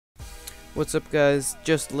What's up, guys?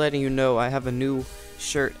 Just letting you know I have a new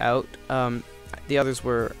shirt out. The others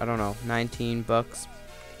were, I don't know, 19 bucks.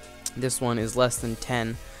 This one is less than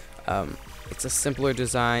 10. It's a simpler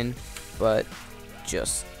design, but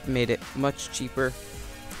just made it much cheaper.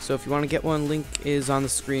 So if you want to get one, link is on the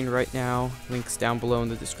screen right now. Links down below in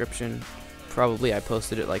the description. Probably I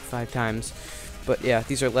posted it like 5 times. But yeah,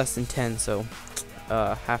 these are less than 10, so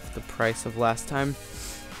half the price of last time.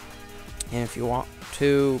 And if you want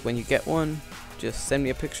to, when you get one, just send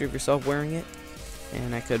me a picture of yourself wearing it,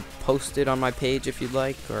 and I could post it on my page if you'd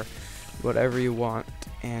like, or whatever you want.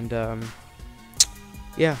 And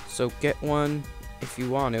yeah, so get one if you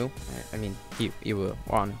want to. I mean, you will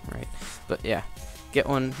want to, right? But yeah, get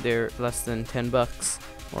one. They're less than 10 bucks,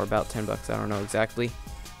 or about 10 bucks, I don't know exactly.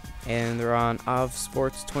 And they're on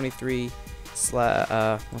AVSPORTS23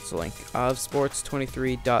 what's the link?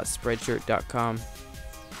 AVSPORTS23.spreadshirt.com.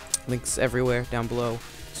 Links everywhere down below.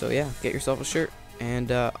 So yeah, get yourself a shirt,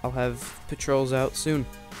 and I'll have patrols out soon.